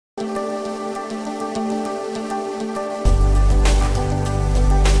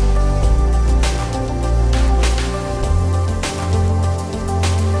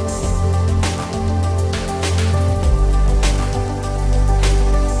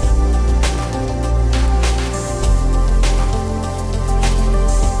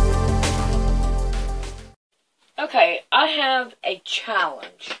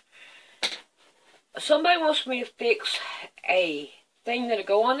challenge. Somebody wants me to fix a thing that'll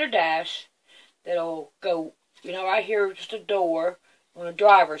go on their dash, that'll go, you know, right here, just a door on the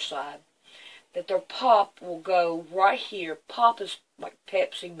driver's side, that their pop will go right here. Pop is like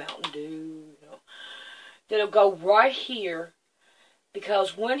Pepsi, Mountain Dew, you know. That'll go right here,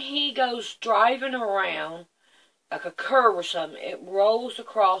 because when he goes driving around, like a curve or something, it rolls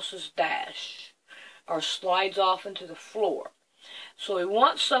across his dash, or slides off into the floor. So he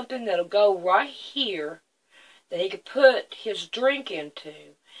wants something that'll go right here, that he could put his drink into,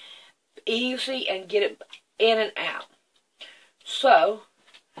 easy, and get it in and out. So,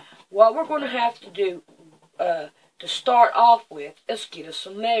 what we're going to have to do to start off with is get us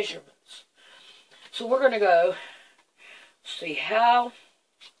some measurements. So we're going to go see how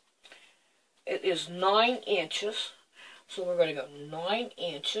it is 9 inches. So we're going to go 9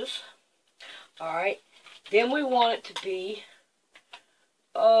 inches. Alright. Then we want it to be,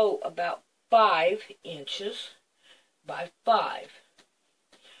 about 5 inches by 5.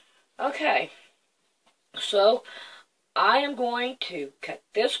 Okay. So I am going to cut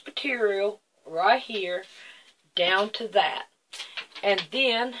this material right here down to that. And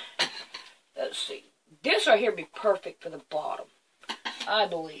then, let's see, this right here would be perfect for the bottom, I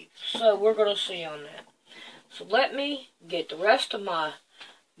believe. So we're going to see on that. So let me get the rest of my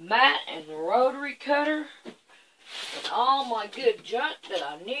mat and rotary cutter and all my good junk that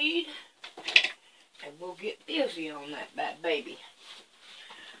I need, and we'll get busy on that bad baby.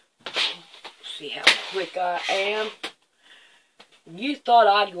 See how quick I am. You thought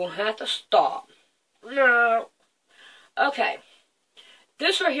I'd gonna have to stop. No. Okay.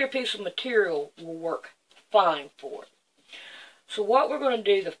 This right here piece of material will work fine for it. So what we're going to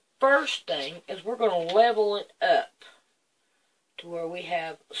do, the first thing, is we're going to level it up to where we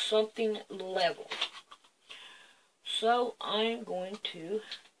have something level. So I'm going to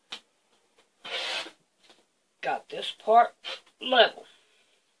got this part level.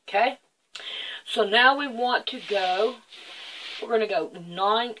 Okay? So now we want to go, we're going to go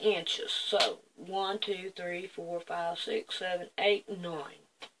 9 inches. So 1, 2, 3, 4, 5, 6, 7, 8, 9.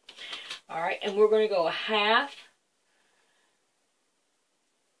 Alright, and we're going to go a half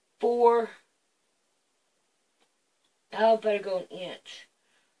for, how about I go an inch?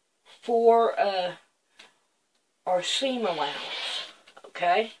 For our seam allowance.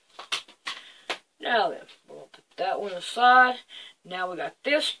 Okay? Now then, we'll put that one aside. Now we got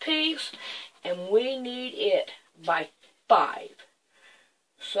this piece, and we need it by 5.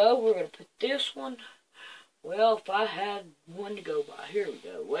 So we're going to put this one, well, if I had one to go by, here we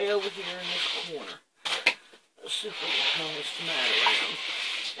go, way over here in this corner. Let's see if we can turn this mat around.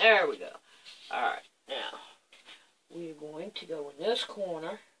 There we go. Alright, now, we're going to go in this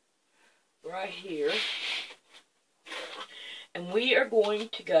corner, right here, and we are going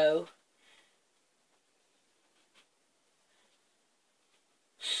to go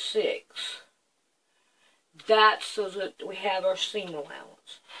 6. That's so that we have our seam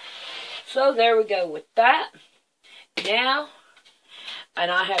allowance. So there we go with that. Now,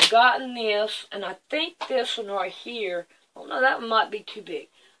 and I have gotten this, and I think this one right here, oh no, that one might be too big.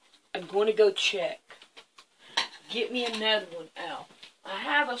 I'm going to go check. Get me another one out. I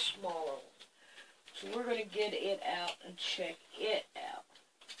have a smaller one. So we're going to get it out and check it out.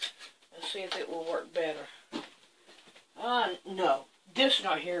 And see if it will work better. No. This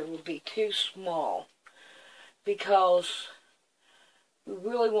one right here would be too small, because we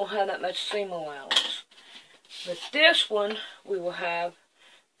really won't have that much seam allowance. But this one, we will have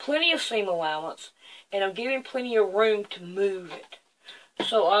plenty of seam allowance, and I'm giving plenty of room to move it.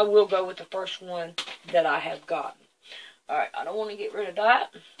 So I will go with the first one that I have gotten. Alright, I don't want to get rid of that.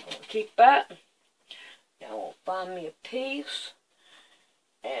 I want to keep that. Now I'll find me a piece,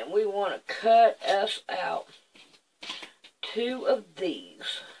 and we want to cut us out 2 of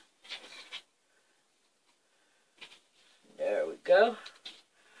these. There we go.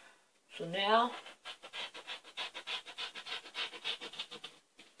 So now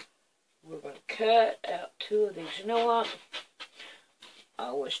we're going to cut out 2 of these. You know what?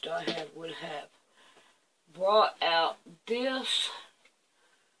 I wished I would have brought out this.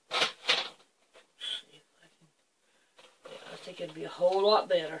 Let's see if I can. Yeah, I think it'd be a whole lot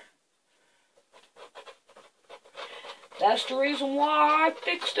better. That's the reason why I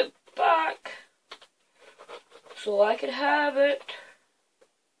fixed it back, so I could have it.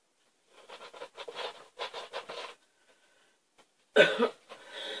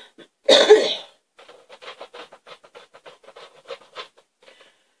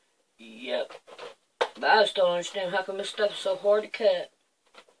 Yep. But I just don't understand how come this stuff is so hard to cut.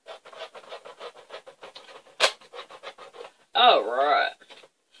 Alright.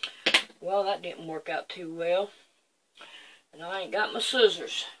 Well, that didn't work out too well. And I ain't got my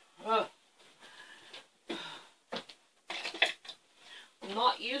scissors. Oh. I'm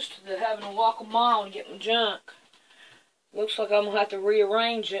not used to having to walk a mile and get my junk. Looks like I'm going to have to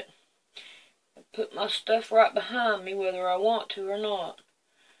rearrange it. And put my stuff right behind me whether I want to or not.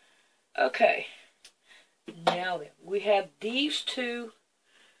 Okay. Now then, we have these two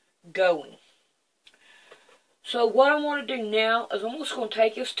going. So what I want to do now is I'm just going to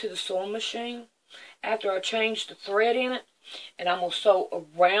take this to the sewing machine after I change the thread in it, and I'm going to sew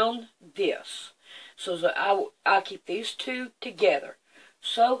around this so that I keep these two together.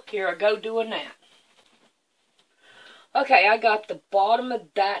 So here I go doing that. Okay, I got the bottom of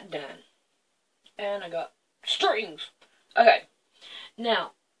that done, and I got strings. Okay,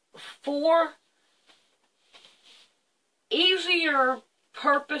 now for easier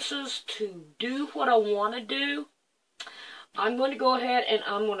purposes to do what I want to do, I'm going to go ahead and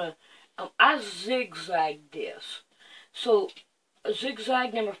I'm going to I zigzag this. So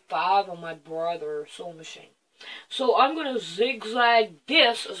zigzag number 5 on my brother sewing machine. So I'm going to zigzag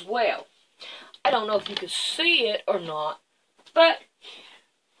this as well. I don't know if you can see it or not, but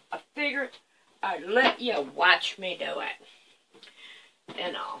I figured I'd let you watch me do it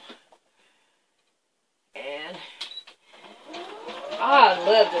and all. And I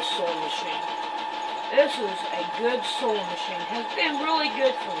love this sewing machine. This is a good sewing machine. Has been really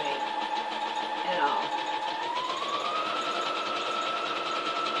good for me. And all.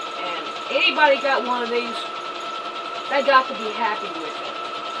 And anybody got one of these, they got to be happy with it.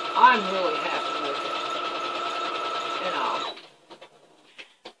 I'm really happy with it. And all.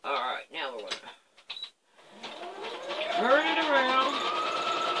 Alright, now we're going to turn it around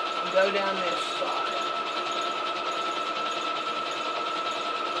and go down this side.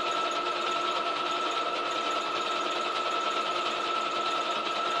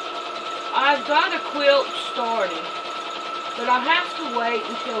 I've got a quilt started, but I have to wait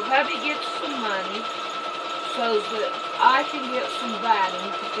until hubby gets some money so that I can get some batting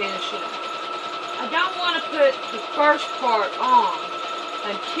to finish it. I don't want to put the first part on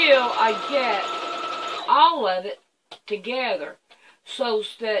until I get all of it together so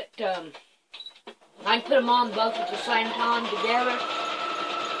that I can put them on both at the same time together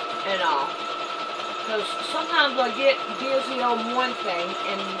and all. Because sometimes I get busy on one thing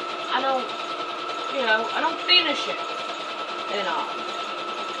and I don't finish it and all.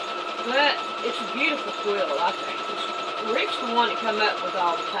 But it's a beautiful quilt, I think. Rick's the one that come up with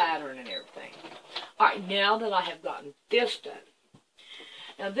all the pattern and everything. Alright, now that I have gotten this done.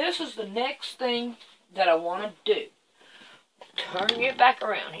 Now this is the next thing that I want to do. Turn it back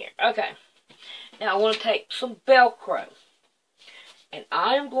around here. Okay. Now I want to take some Velcro. And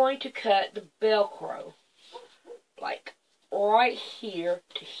I am going to cut the Velcro like right here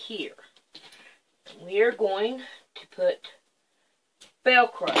to here. And we are going to put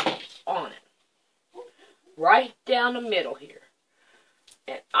Velcro on it. Right down the middle here.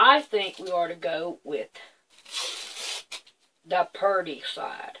 And I think we ought to go with the purdy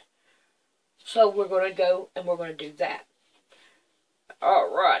side. So we're going to go and we're going to do that.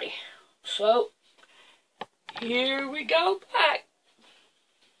 Alrighty. So, here we go back.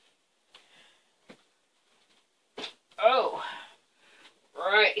 Oh,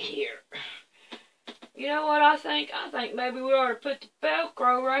 right here. You know what I think? I think maybe we ought to put the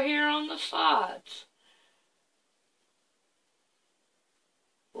Velcro right here on the sides.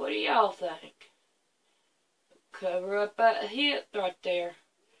 What do y'all think? Cover up that hip right there.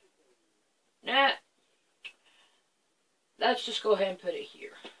 Nah. Let's just go ahead and put it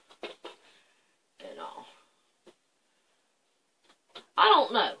here. And all. I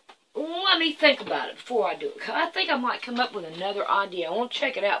don't know. Let me think about it before I do it. I think I might come up with another idea. I want to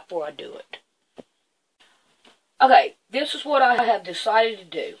check it out before I do it. Okay, this is what I have decided to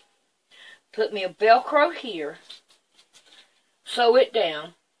do. Put me a Velcro here. Sew it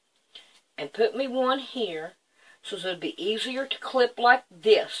down. And put me one here. So it'll be easier to clip like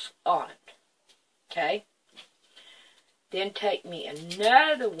this on it. Okay? Then take me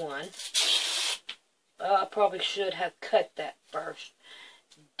another one. I probably should have cut that first.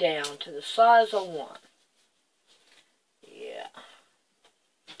 Down to the size I want. Yeah.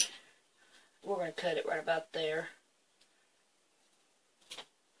 We're going to cut it right about there.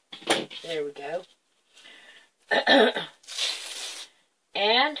 There we go.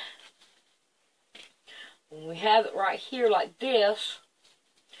 And when we have it right here like this,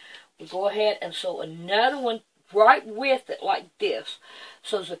 we go ahead and sew another one right with it like this.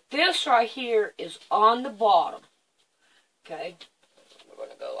 So that this right here is on the bottom. Okay. We're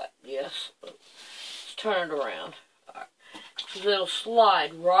going to go like this. Let's turn it around. All right. So it'll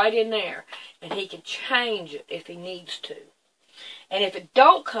slide right in there, and he can change it if he needs to. And if it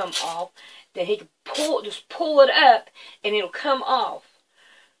don't come off, then he can just pull it up, and it'll come off.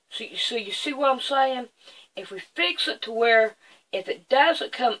 So you see what I'm saying? If we fix it to where if it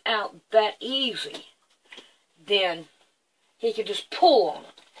doesn't come out that easy, then he can just pull on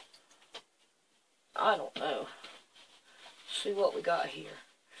it. I don't know. See what we got here.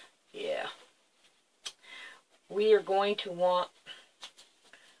 Yeah. We are going to want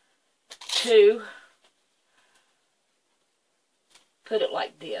to put it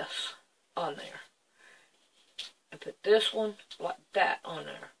like this on there. And put this one like that on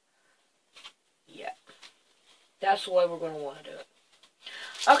there. Yeah. That's the way we're going to want to do it.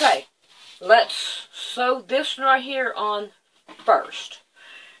 Okay. Let's sew this one right here on first.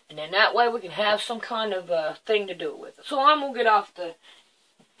 And then that way we can have some kind of thing to do with it. So I'm going to get off the...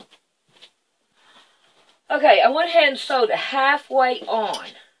 Okay, I went ahead and sewed it halfway on.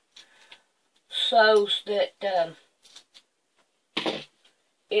 So that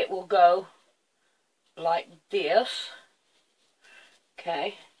it will go like this.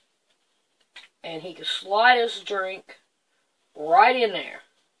 Okay. And he can slide his drink right in there.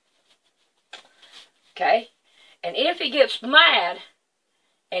 Okay. And if he gets mad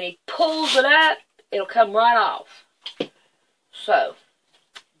and he pulls it up, it'll come right off. So,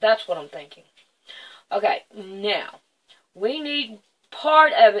 that's what I'm thinking. Okay, now, we need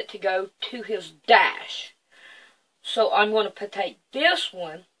part of it to go to his dash. So I'm going to take this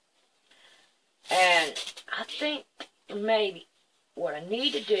one, and I think maybe what I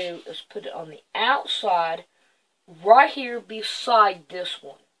need to do is put it on the outside, right here beside this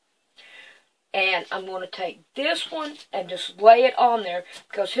one. And I'm going to take this one and just lay it on there,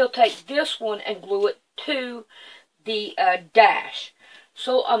 because he'll take this one and glue it to the dash.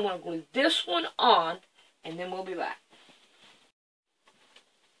 So I'm going to glue this one on, and then we'll be back.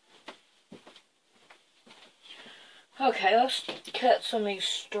 Okay, let's cut some of these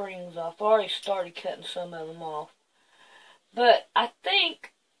strings off. I already started cutting some of them off. But I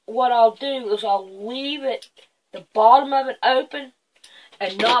think what I'll do is I'll leave it, the bottom of it open,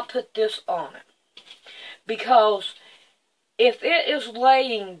 and not put this on it. Because if it is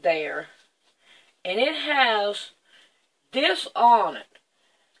laying there, and it has this on it,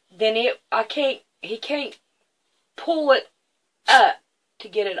 then he can't pull it up to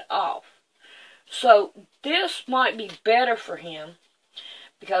get it off. So this might be better for him,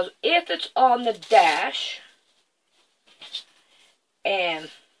 because if it's on the dash and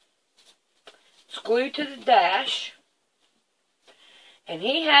it's glued to the dash and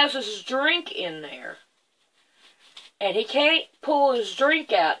he has his drink in there and he can't pull his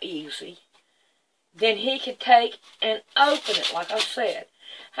drink out easy, then he can take and open it like I said.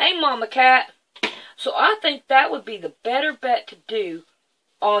 Hey, Mama Cat. So I think that would be the better bet to do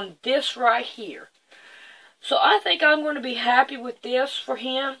on this right here. So I think I'm going to be happy with this for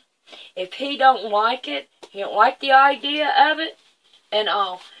him. If he don't like it, he don't like the idea of it and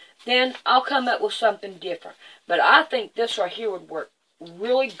all, then I'll come up with something different. But I think this right here would work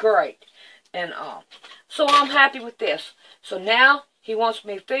really great and all. So I'm happy with this. So now he wants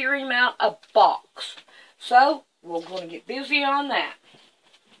me to figure him out a box. So we're going to get busy on that.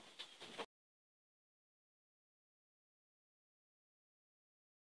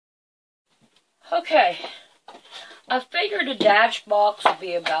 Okay, I figured a dash box would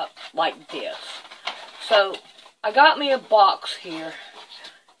be about like this. So I got me a box here.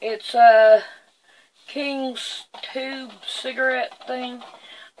 It's a King's tube cigarette thing.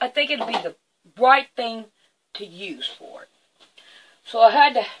 I think it'd be the right thing to use for it. So I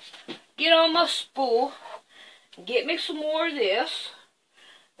had to get on my spool and get me some more of this.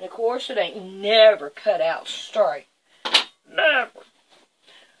 And of course it ain't never cut out straight. Never.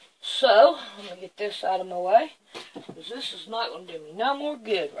 So, I'm going to get this out of my way, because this is not going to do me no more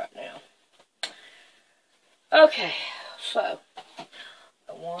good right now. Okay, so,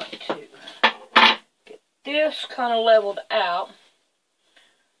 I want to get this kind of leveled out.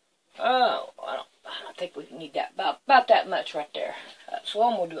 Oh, I don't think we need that, about that much right there. So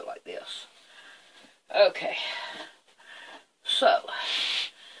I'm going to do it like this. Okay, so,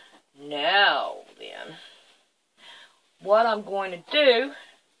 now then, what I'm going to do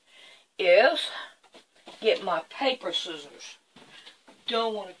is get my paper scissors.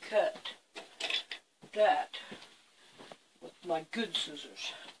 Don't want to cut that with my good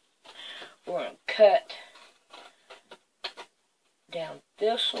scissors. We're going to cut down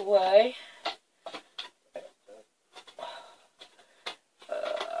this way.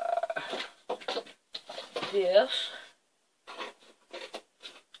 This.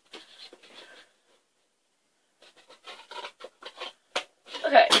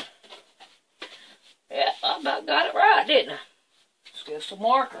 didn't I? Let's get some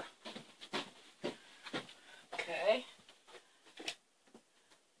marker. Okay.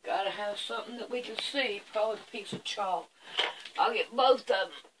 Gotta have something that we can see. Probably a piece of chalk. I'll get both of them.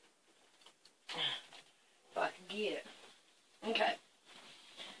 If I can get it. Okay.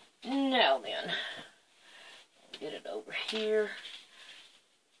 Now then. Get it over here.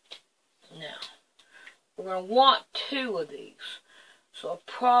 Now. We're going to want 2 of these. So I'll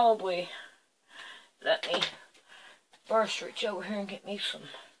probably let me first reach over here and get me some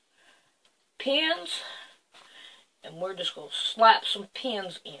pins. And we're just going to slap some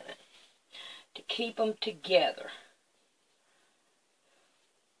pins in it to keep them together.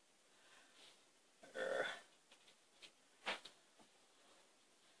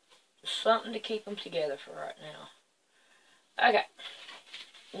 Just something to keep them together for right now. Okay.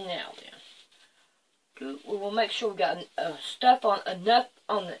 Now then. We will make sure we got stuff on enough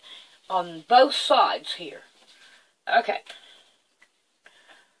on both sides here. Okay.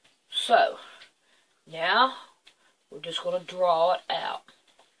 So, now we're just going to draw it out.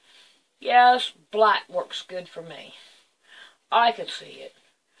 Yes, black works good for me. I can see it.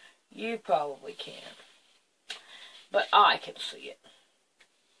 You probably can. But I can see it.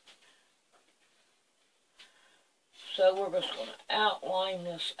 So we're just going to outline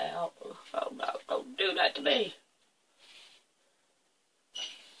this out. Oh no, don't do that to me.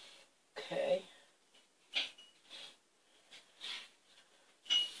 Okay.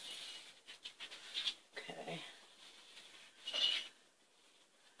 Okay.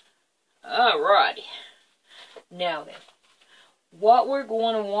 Alrighty. Now then, what we're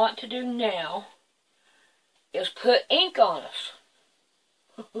going to want to do now is put ink on us.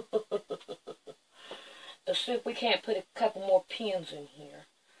 Let's see if we can't put a couple more pins in here,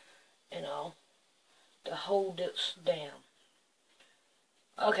 you know, to hold this down.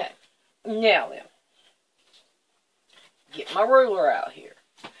 Okay, now then, get my ruler out here.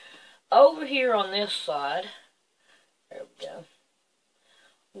 Over here on this side, there we go,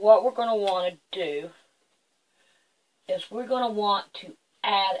 what we're going to want to do is we're going to want to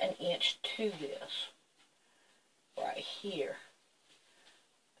add an inch to this, right here,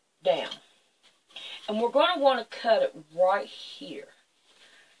 down. And we're going to want to cut it right here,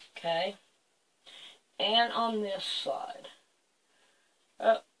 okay? And on this side.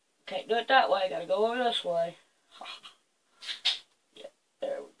 Oh, can't do it that way. Got to go over this way. Yeah,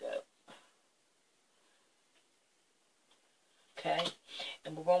 there we go. Okay,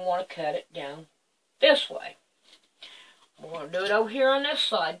 and we're going to want to cut it down this way. We're going to do it over here on this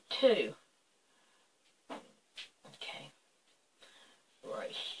side too. Okay,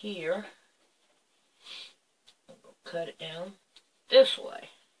 right here. Cut it down this way.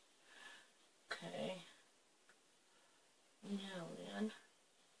 Okay. Now then,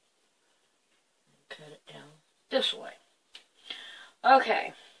 cut it down this way.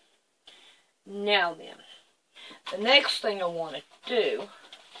 Okay. Now then, the next thing I want to do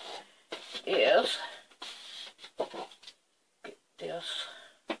is get this.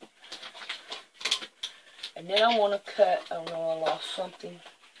 And then I want to cut, I don't know, I lost something.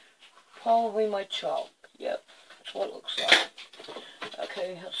 Probably my chalk. Yep. That's what it looks like.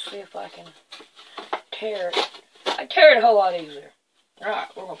 Okay, let's see if I can tear it. I tear it a whole lot easier.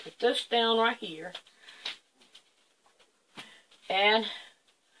 Alright, we're going to put this down right here. And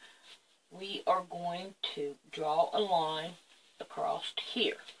we are going to draw a line across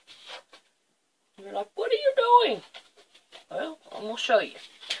here. You're like, what are you doing? Well, I'm going to show you.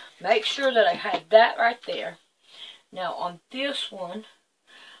 Make sure that I had that right there. Now on this one,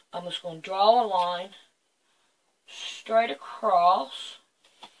 I'm just going to draw a line straight across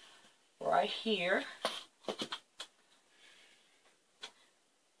right here,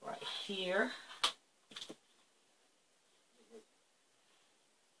 right here,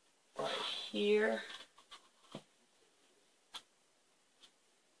 right here,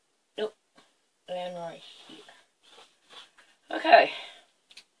 nope, and right here. Okay,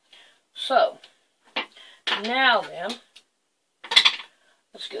 so now then,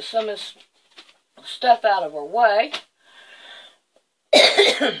 let's get some of this stuff out of her way.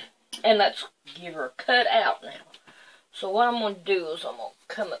 And let's give her a cut out now. So what I'm going to do is I'm going to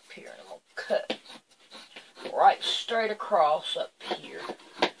come up here and I'm going to cut right straight across up here.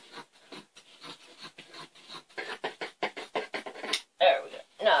 There we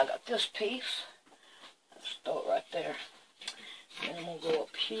go. Now I got this piece. Let's throw it right there. And I'm going to go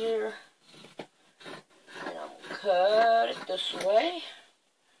up here. And I'm going to cut it this way.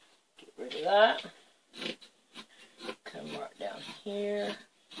 Get rid of that. Come right down here.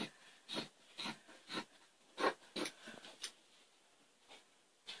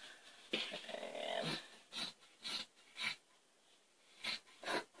 And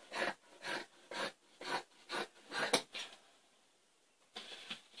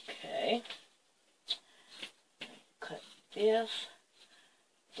this,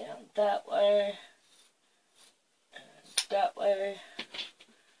 down that way, and that way.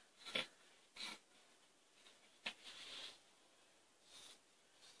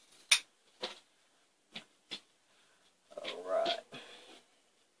 Alright.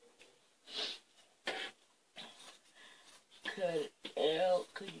 Cut it out,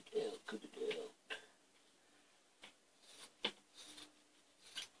 cut it out, cut it out.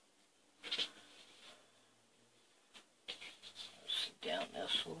 Down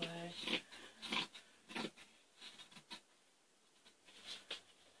this way.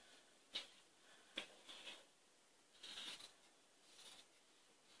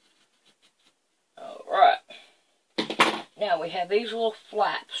 Alright. Now we have these little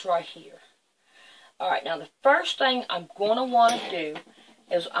flaps right here. Alright, now the first thing I'm going to want to do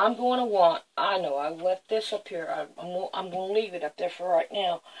is I know I left this up here. I'm going to leave it up there for right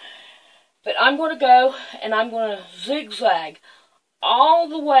now. But I'm going to go and I'm going to zigzag all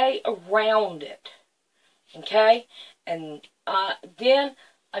the way around it, okay? And then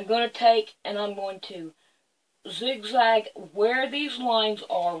I'm going to take and I'm going to zigzag where these lines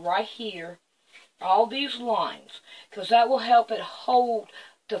are right here, all these lines, because that will help it hold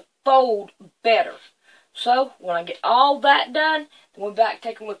the fold better. So when I get all that done, then we're back to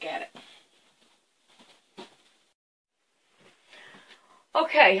take a look at it.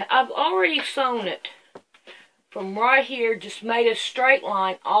 Okay, I've already sewn it. From right here, just made a straight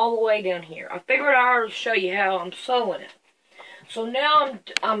line all the way down here. I figured I ought to show you how I'm sewing it. So now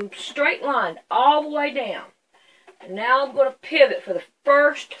I'm straight lined all the way down. And now I'm going to pivot for the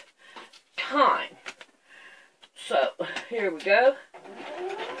first time. So, here we go.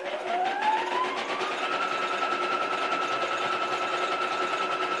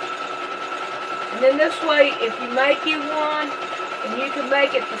 And then this way, if you make you one, and you can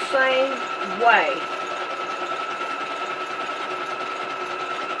make it the same way.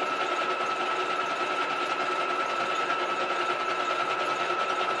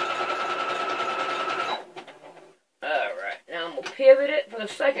 Pivot it for the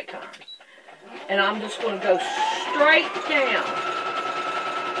second time. And I'm just going to go straight down.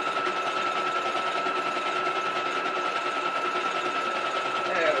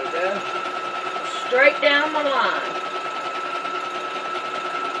 There we go. Straight down the line.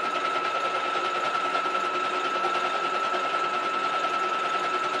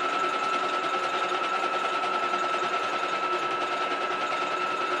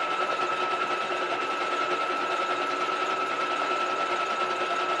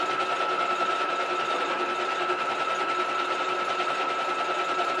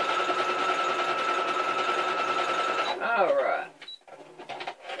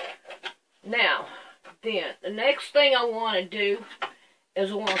 Now, then, the next thing I want to do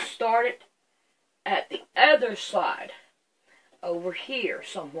is I want to start it at the other side, over here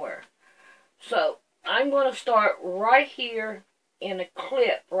somewhere. So, I'm going to start right here in a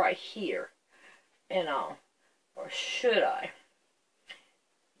clip right here, and or should I?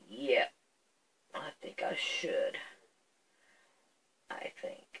 Yep, I think I should.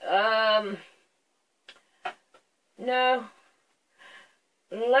 No.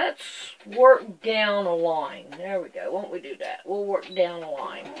 Let's work down a line. There we go. Won't we do that? We'll work down a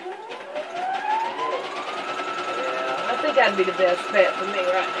line. Yeah, I think that'd be the best bet for me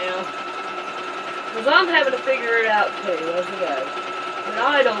right now. Because I'm having to figure it out too as it goes. And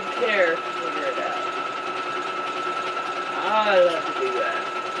I don't care to figure it out. I love to do that.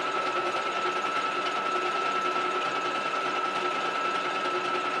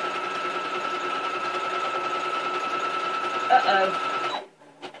 Uh-oh.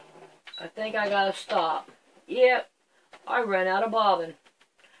 I think I gotta stop. Yep, I ran out of bobbin.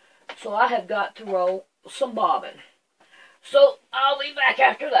 So I have got to roll some bobbin. So I'll be back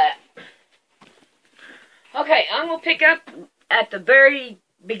after that. Okay, I'm going to pick up at the very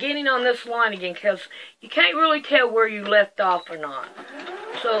beginning on this line again because you can't really tell where you left off or not.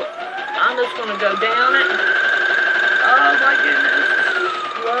 So I'm just going to go down it. Oh my goodness.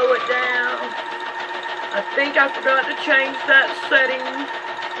 Slow it down. I think I forgot to change that setting.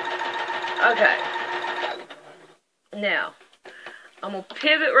 Okay, now, I'm going to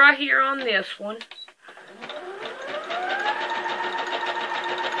pivot right here on this one.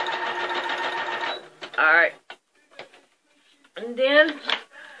 Alright, and then,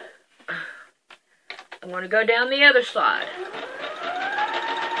 I'm going to go down the other side.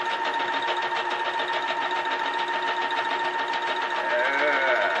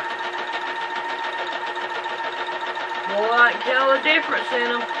 Boy, I can tell the difference in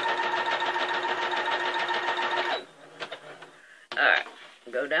them. Alright,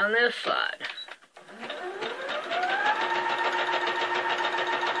 go down this side.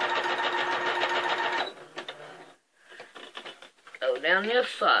 down this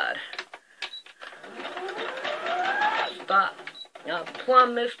side. Stop. Now, I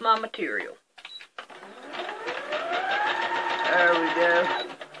plumb missed my material. There we go.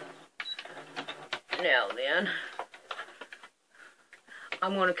 Now then,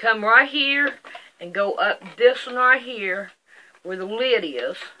 I'm going to come right here and go up this one right here where the lid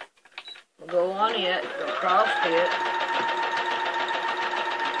is. We'll go on it, go across it.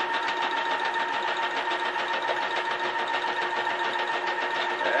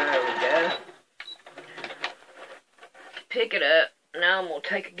 There we go. Pick it up. Now I'm going to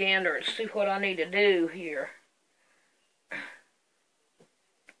take a gander and see what I need to do here.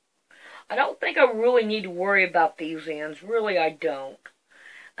 I don't think I really need to worry about these ends. Really, I don't.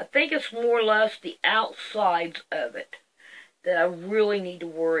 I think it's more or less the outsides of it that I really need to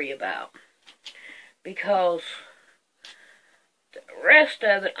worry about. Because the rest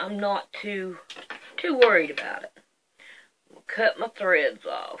of it, I'm not too worried about it. I'll cut my threads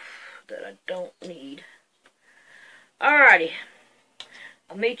off that I don't need. Alrighty.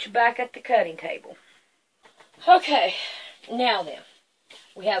 I'll meet you back at the cutting table. Okay, now then.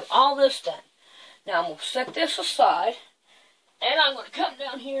 We have all this done. Now I'm going to set this aside, and I'm going to come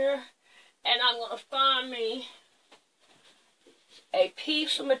down here, and I'm going to find me a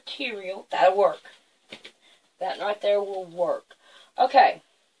piece of material. That'll work. That right there will work. Okay,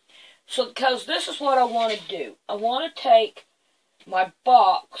 so because this is what I want to do. I want to take my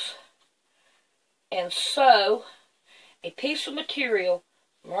box and sew a piece of material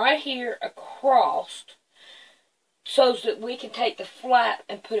right here across, so that we can take the flap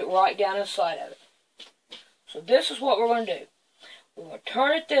and put it right down inside of it. So this is what we're going to do. We're going to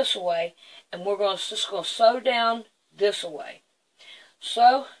turn it this way, and we're just going to sew down this way.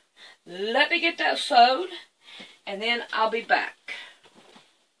 So, let me get that sewed, and then I'll be back.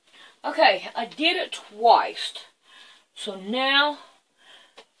 Okay, I did it twice. So now,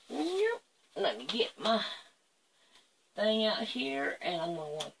 let me get my thing out here, and I'm going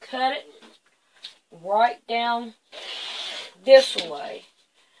to want to cut it right down this way,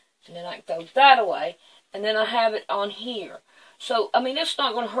 and then I can throw that away, and then I have it on here. So, I mean, it's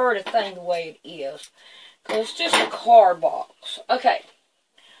not going to hurt a thing the way it is, because it's just a card box. Okay,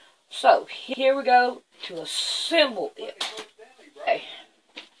 so here we go to assemble it. Okay,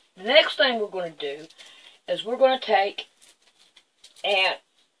 the next thing we're going to do is we're going to take and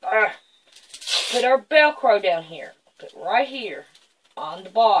put our Velcro down here. Put right here on the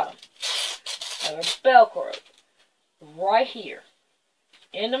bottom. Have a Velcro right here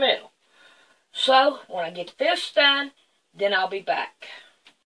in the middle. So when I get this done, then I'll be back.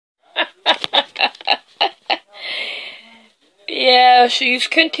 Yeah, she's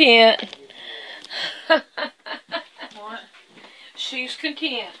content. What? She's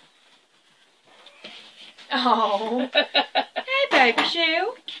content. Oh. Hey, baby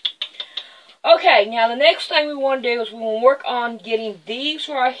shoe. Okay, now the next thing we want to do is we want to work on getting these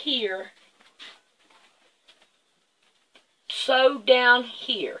right here sewed down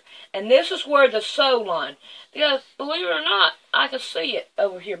here. And this is where the sew line, because believe it or not, I can see it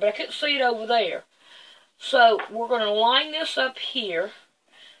over here, but I couldn't see it over there. So we're going to line this up here.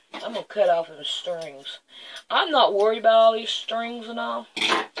 I'm going to cut off the strings. I'm not worried about all these strings and all.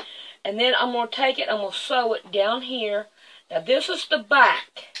 And then I'm going to take it, I'm going to sew it down here. Now this is the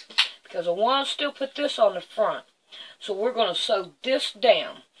back, because I want to still put this on the front. So we're going to sew this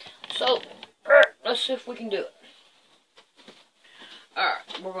down. So, let's see if we can do it.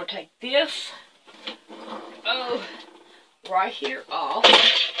 Alright, we're going to take this, right here off.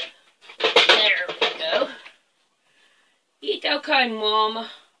 There we go. It's okay,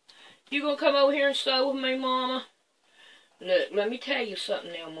 Mama. You going to come over here and sew with me, Mama? Look, let me tell you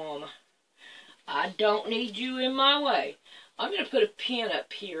something now, Mama. I don't need you in my way. I'm going to put a pin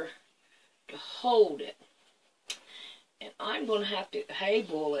up here to hold it. And I'm going to have to, hey,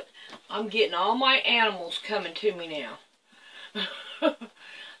 Bullet, I'm getting all my animals coming to me now.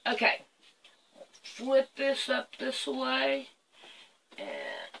 Okay, flip this up this way, and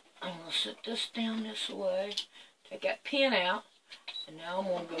I'm going to set this down this way, take that pin out, and now I'm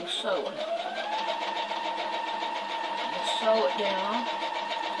going to go sewing. I'm going to sew it down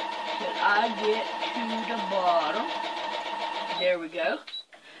till I get to the bottom. There we go.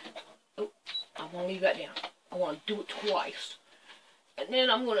 Oh, I'm going to leave that down. I want to do it twice. And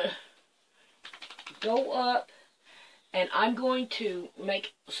then I'm going to go up, and I'm going to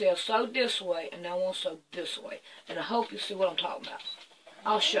make, see, I sewed this way, and now I want to sew this way. And I hope you see what I'm talking about.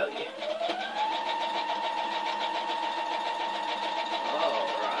 I'll show you.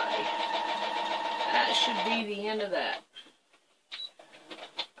 Alright. That should be the end of that.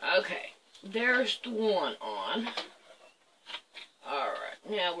 Okay. There's the one on. Alright.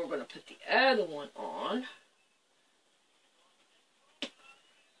 now we're going to put the other one on.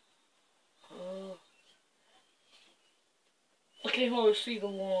 I can't hardly see the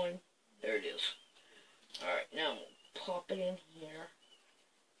line. There it is. Alright, now I'm going to pop it in here.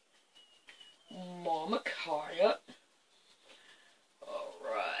 Mama caught it.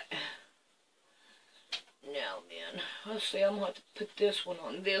 Alright. Now then, let's see, I'm going to have to put this one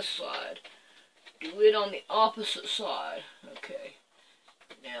on this side. Do it on the opposite side. Okay.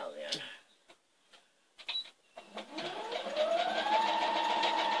 Now then.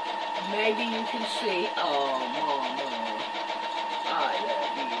 Maybe you can see. Oh, Mama. I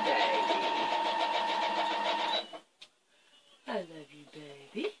love you, baby. I love you,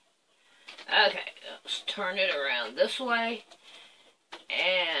 baby. Okay, let's turn it around this way.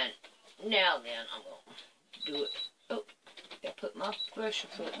 And now then, I'm going to do it. Oh, I put my pressure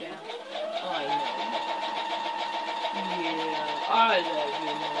foot down. I know. Yeah, I love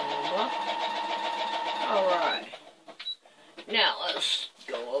you, Mama. Alright. Now, let's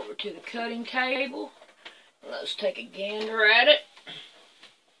go over to the cutting table. Let's take a gander at it.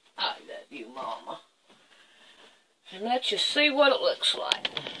 I love you, Mama. And let you see what it looks like.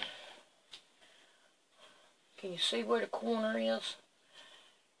 Can you see where the corner is?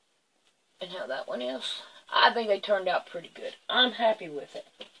 And how that one is? I think they turned out pretty good. I'm happy with it.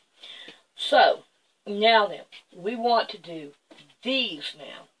 So, now then, we want to do these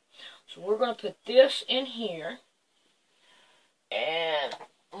now. So we're going to put this in here. And,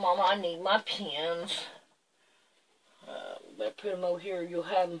 Mama, I need my pins. Better put them over here. You'll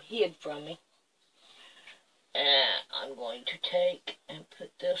have them hid from me. And I'm going to take and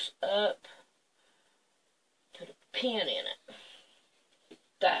put this up. Put a pin in it. Like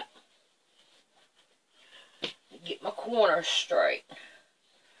that. Get my corners straight.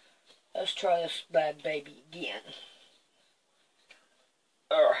 Let's try this bad baby again.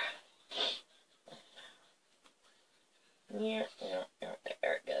 Yeah,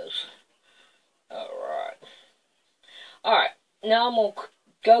 there it goes. Alright. Alright, now I'm going to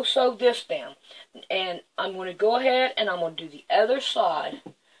go sew this down. And I'm going to go ahead and I'm going to do the other side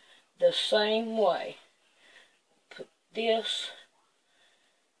the same way. Put this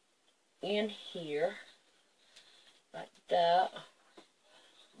in here. Like that.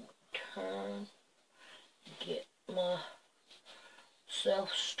 Turn. Get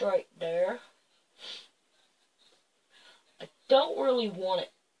myself straight there. I don't really want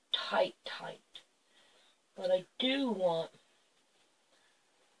it tight, but I do want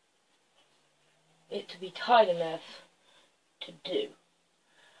it to be tight enough to do.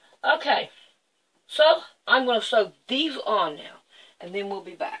 Okay, so I'm going to sew these on now, and then we'll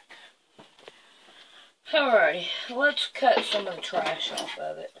be back. Alrighty, let's cut some of the trash off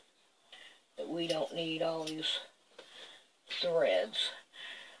of it that we don't need, all these threads.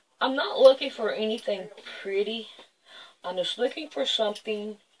 I'm not looking for anything pretty. I'm just looking for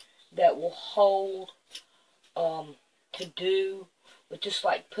something that will hold to do with just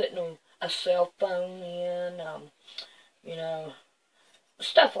like putting a cell phone in, you know,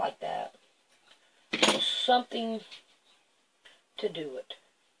 stuff like that. Just something to do it.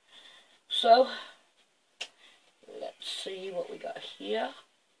 So, let's see what we got here.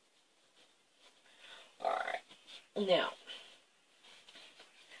 Alright, now,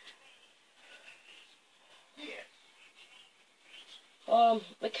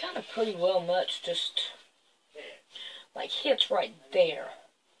 it kind of pretty well much just like hits right there.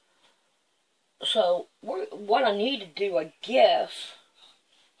 So what I need to do, I guess,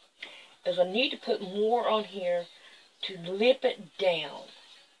 is I need to put more on here to lip it down,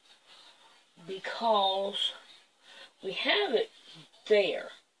 because we have it there,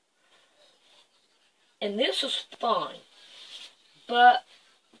 and this is fine, but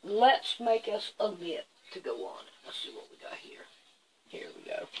let's make us a lip to go on it. Let's see what we got here. Here we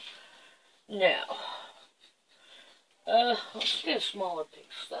go. Now, let's get a smaller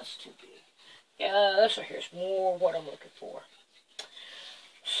piece. That's too big. Yeah, this right here is more what I'm looking for.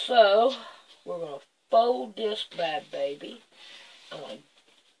 So, we're going to fold this bad baby. I'm going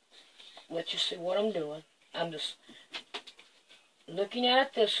to let you see what I'm doing. I'm just looking at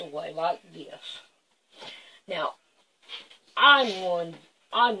it this way, like this. Now, I'm one,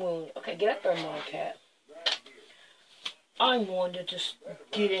 okay, get up there, Mama Cat. I'm one to just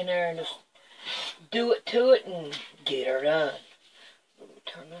get in there and just do it to it and get her done. Let me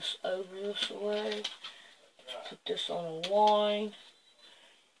turn this over this way. Let's put this on a line.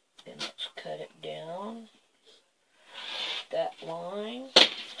 Then let's cut it down. That line.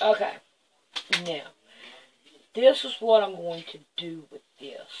 Okay. Now, this is what I'm going to do with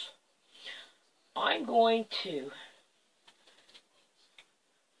this. I'm going to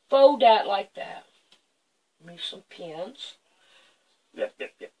fold that like that. Give me some pins. Yep.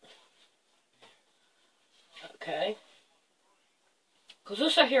 Okay. Because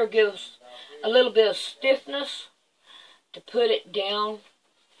this right here gives a little bit of stiffness to put it down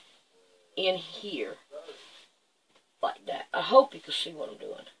in here. Like that. I hope you can see what I'm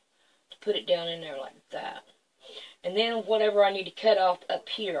doing. To put it down in there like that. And then whatever I need to cut off up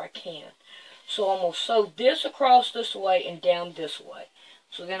here, I can. So I'm going to sew this across this way and down this way.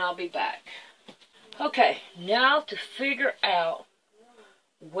 So then I'll be back. Okay, now to figure out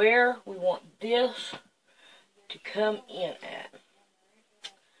where we want this to come in at.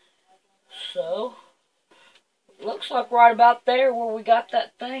 So, looks like right about there where we got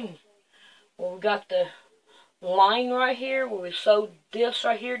that thing. Where we got the line right here, where we sewed this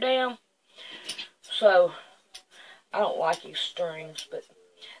right here down. So, I don't like these strings, but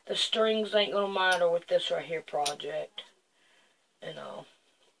the strings ain't gonna matter with this right here project. You know,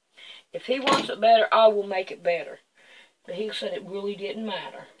 if he wants it better, I will make it better. But he said it really didn't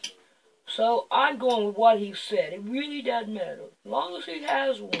matter. So I'm going with what he said. It really doesn't matter. As long as he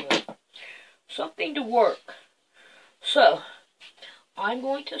has something to work. So, I'm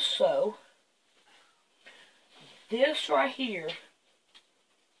going to sew this right here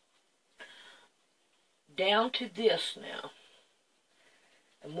down to this now.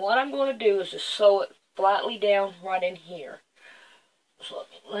 And what I'm going to do is just sew it flatly down right in here. So let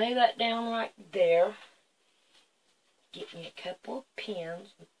me lay that down right there. Get me a couple of pins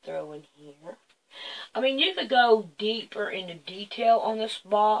and throw in here. I mean, you could go deeper into detail on this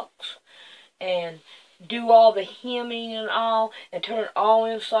box and do all the hemming and all and turn it all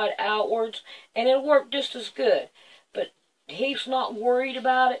inside outwards, and it'll work just as good. But he's not worried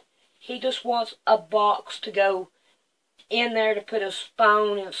about it. He just wants a box to go in there to put his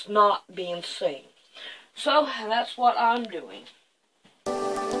phone and it's not being seen. So that's what I'm doing.